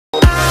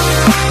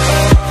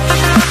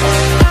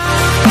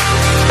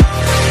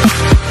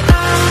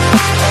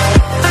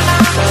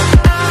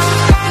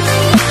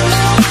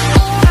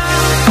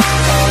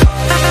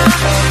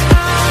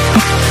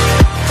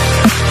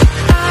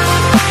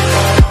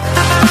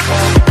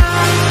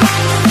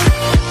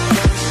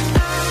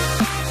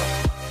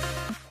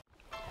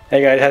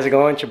Hey guys, how's it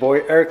going? It's your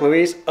boy Eric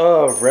Luis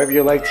of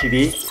Review Like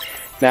TV.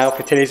 Now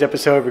for today's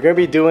episode, we're going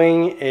to be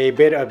doing a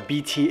bit of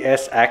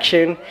BTS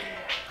action.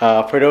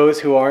 For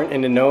those who aren't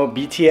in the know,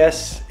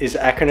 BTS is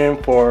an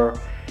acronym for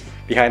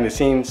behind the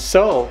scenes.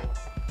 So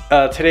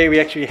today we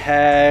actually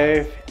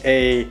have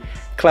a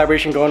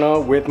collaboration going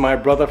on with my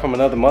brother from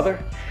another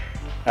mother,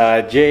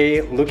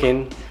 Jay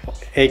Lukin,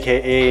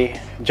 aka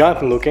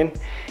Jonathan Lukin.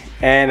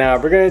 And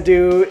we're going to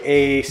do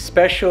a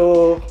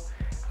special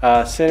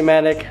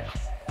cinematic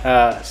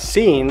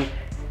scene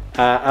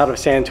out of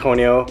San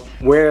Antonio,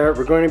 where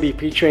we're going to be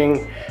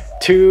featuring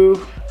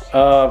two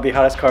of the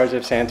hottest cars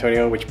of San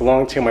Antonio, which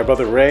belong to my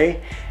brother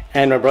Ray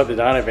and my brother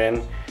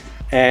Donovan.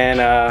 And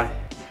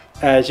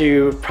as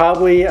you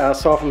probably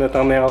saw from the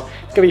thumbnail,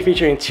 it's going to be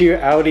featuring two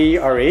Audi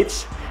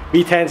R8s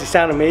V10s. They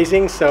sound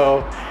amazing, so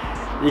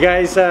you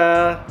guys,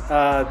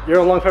 you're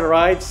along for the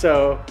ride,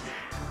 so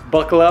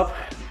buckle up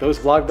those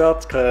vlog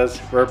belts because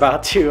we're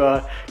about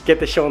to get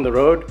the show on the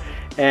road.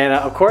 And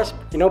of course,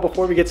 you know,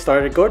 before we get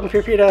started, go ahead and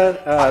feel free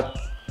to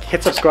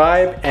hit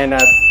subscribe and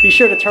be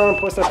sure to turn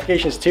on post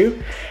notifications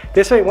too.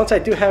 This way, once I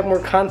do have more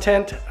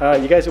content,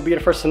 you guys will be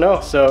the first to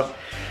know. So,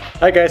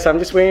 alright guys, so I'm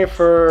just waiting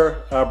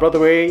for Brother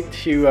Ray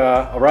to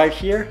arrive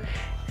here.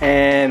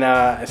 And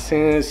as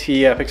soon as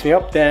he picks me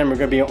up, then we're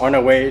going to be on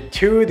our way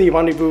to the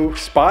rendezvous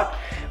spot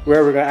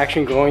where we're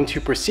actually going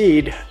to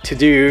proceed to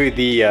do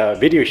the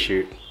video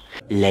shoot.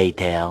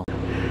 Later.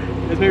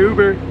 There's my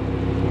Uber.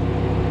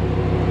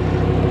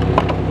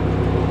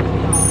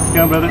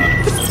 Come on, brother.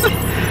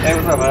 Hey,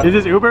 what's up, man? Is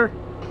this Uber?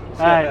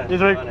 Alright,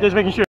 just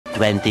making sure.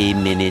 20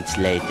 minutes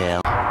later.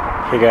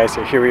 Hey guys,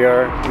 so here we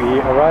are. We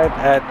arrived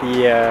at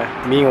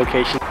the meeting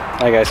location.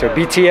 Alright guys, so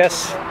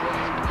BTS,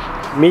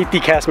 meet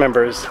the cast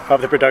members of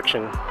the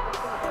production.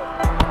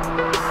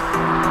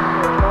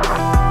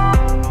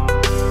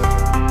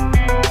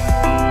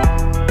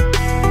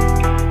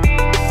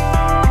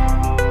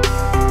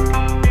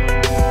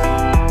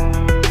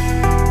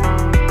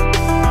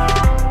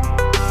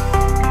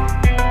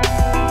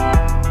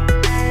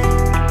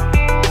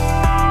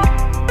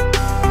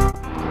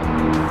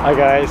 Hi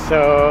guys,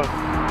 so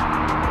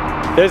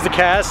there's the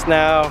cast.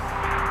 Now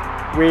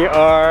we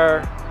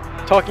are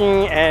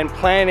talking and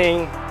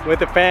planning with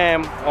the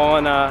fam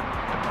on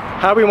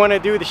how we want to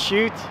do the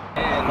shoot.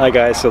 Hi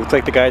guys, so it looks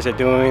like the guys are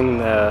doing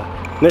the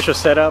initial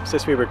setups.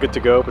 This way we're good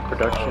to go with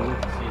production.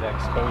 See that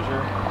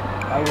exposure?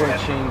 I'm going to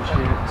change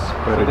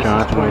it. Brother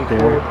Jonathan right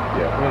there.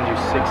 Yeah, we're going to do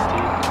 60.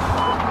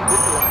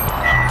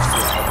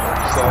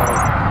 So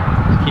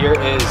here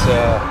is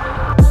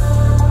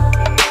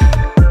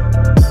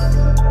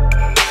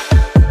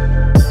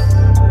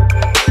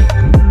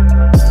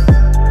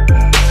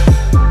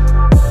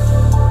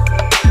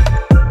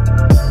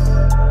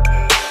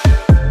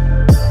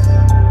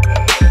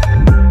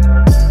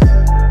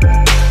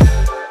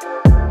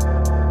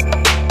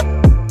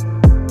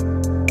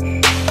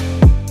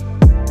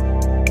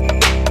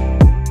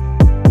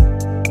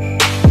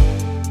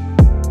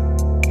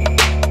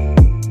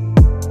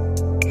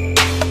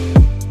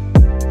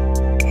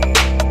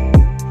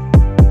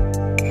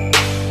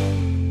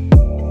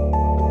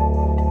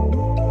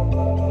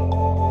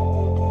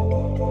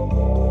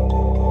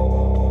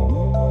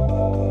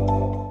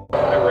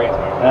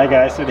Alright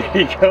guys, so there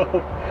you go.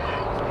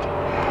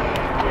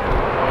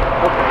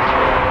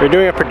 We're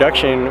doing a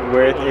production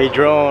with a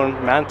drone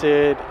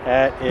mounted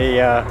at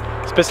a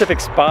specific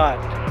spot,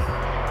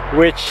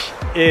 which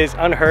is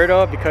unheard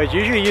of because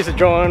usually you use a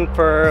drone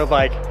for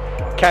like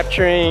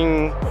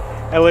capturing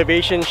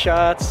elevation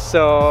shots.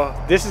 So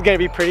this is gonna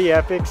be pretty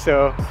epic.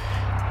 So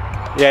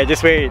yeah,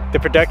 just wait. The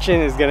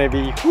production is gonna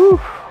be whew.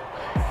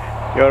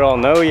 You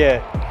don't know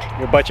yet,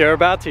 but you're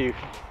about to.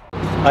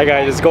 Hi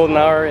guys, it's golden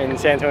hour in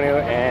San Antonio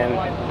and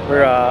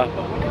we're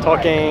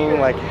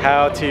talking like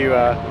how to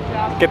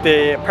get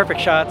the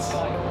perfect shots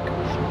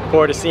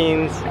for the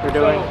scenes we're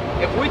doing.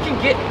 So if we can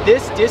get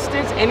this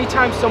distance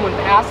anytime someone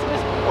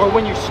passes or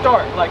when you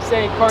start, like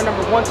say car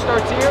number 1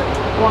 starts here,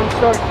 1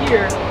 starts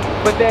here,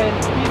 but then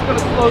he's gonna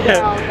slow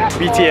down.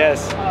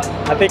 BTS.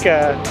 I think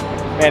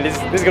man, this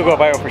is gonna go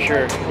viral for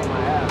sure.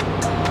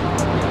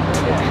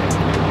 Yeah,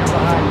 you're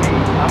behind me.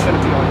 I'm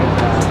gonna be on his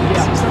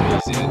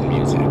ass. Yeah.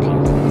 Music.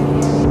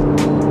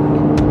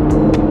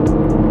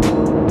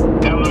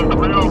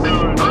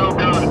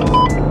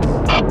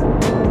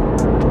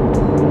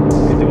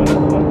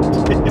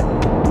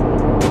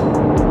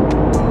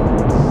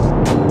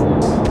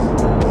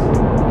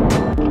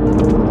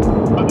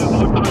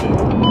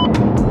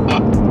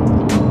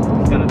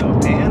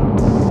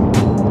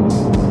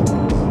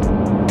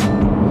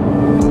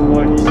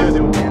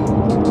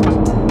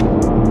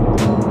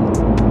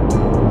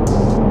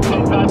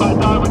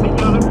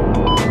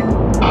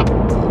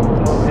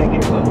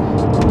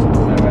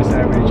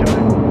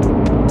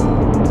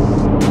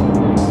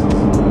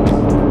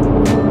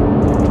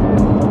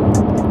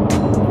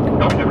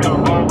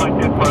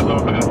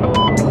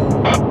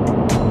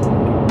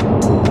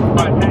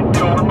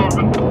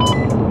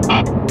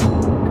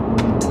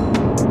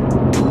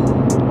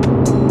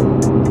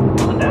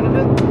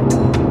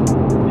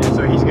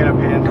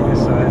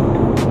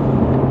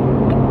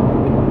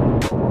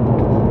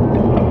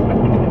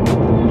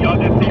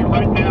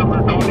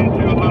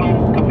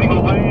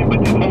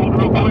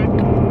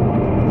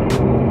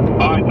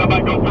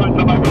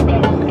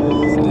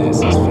 This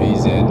is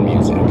VZ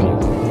music.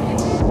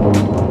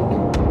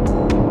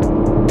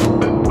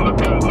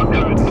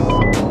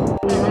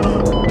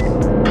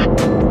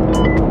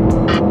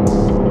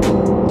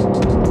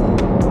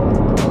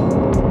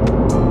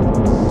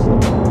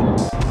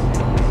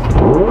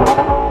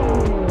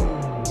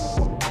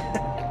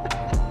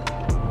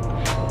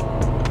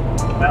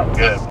 Smells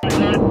good.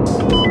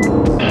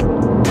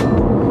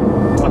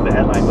 Want the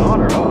headlights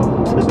on or off?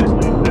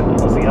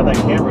 Let's see how that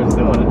camera's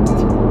doing it.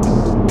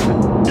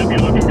 Yep, you're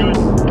looking good.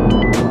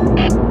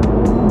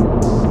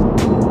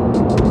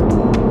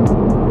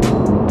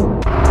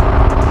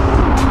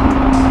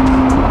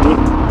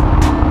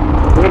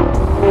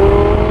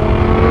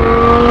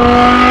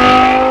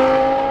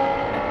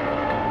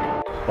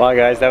 Wow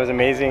guys, that was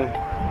amazing.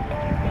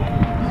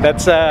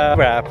 That's a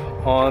wrap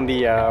on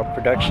the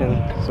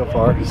production so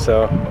far.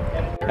 So,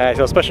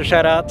 so special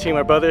shout out to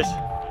my brothers.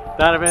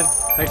 Donovan,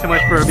 thanks so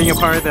much for being a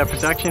part of the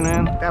production,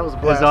 man. That was a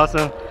blast. It was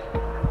awesome.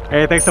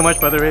 Hey, thanks so much,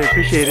 brother. Really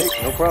appreciate it.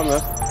 No problem,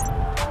 man.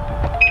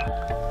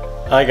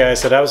 Alright guys,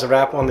 so that was a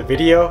wrap on the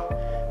video.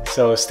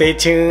 So stay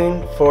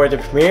tuned for the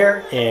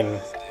premiere in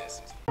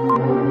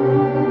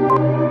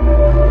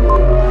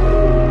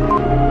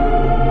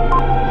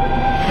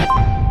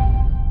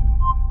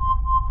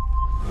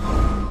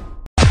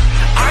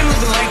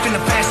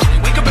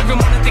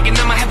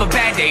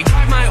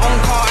drive my own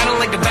car, I don't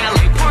like the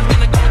valet. Parked in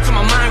the door to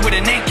my mind with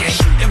an AK.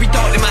 Every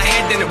thought in my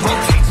head, then it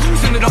rotates.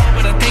 Losing it all,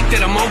 but I think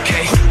that I'm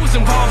okay. Who's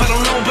involved, I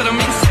don't know, but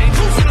I'm insane.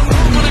 Who's in the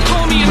room, wanna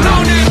call me a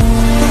no-name?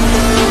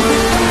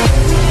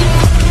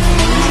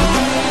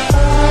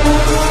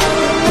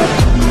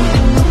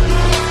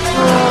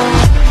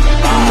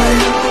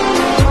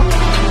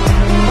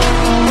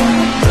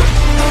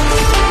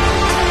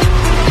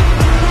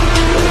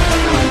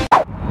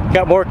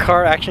 got more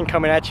car action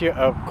coming at you,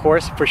 of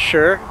course, for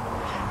sure.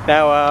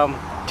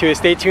 Now, to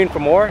stay tuned for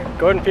more,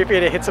 go ahead and feel free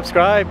to hit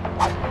subscribe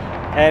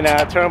and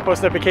turn on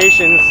post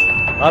notifications.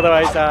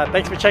 Otherwise,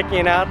 thanks for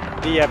checking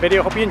out the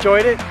video. Hope you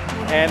enjoyed it,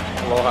 and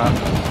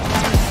aloha.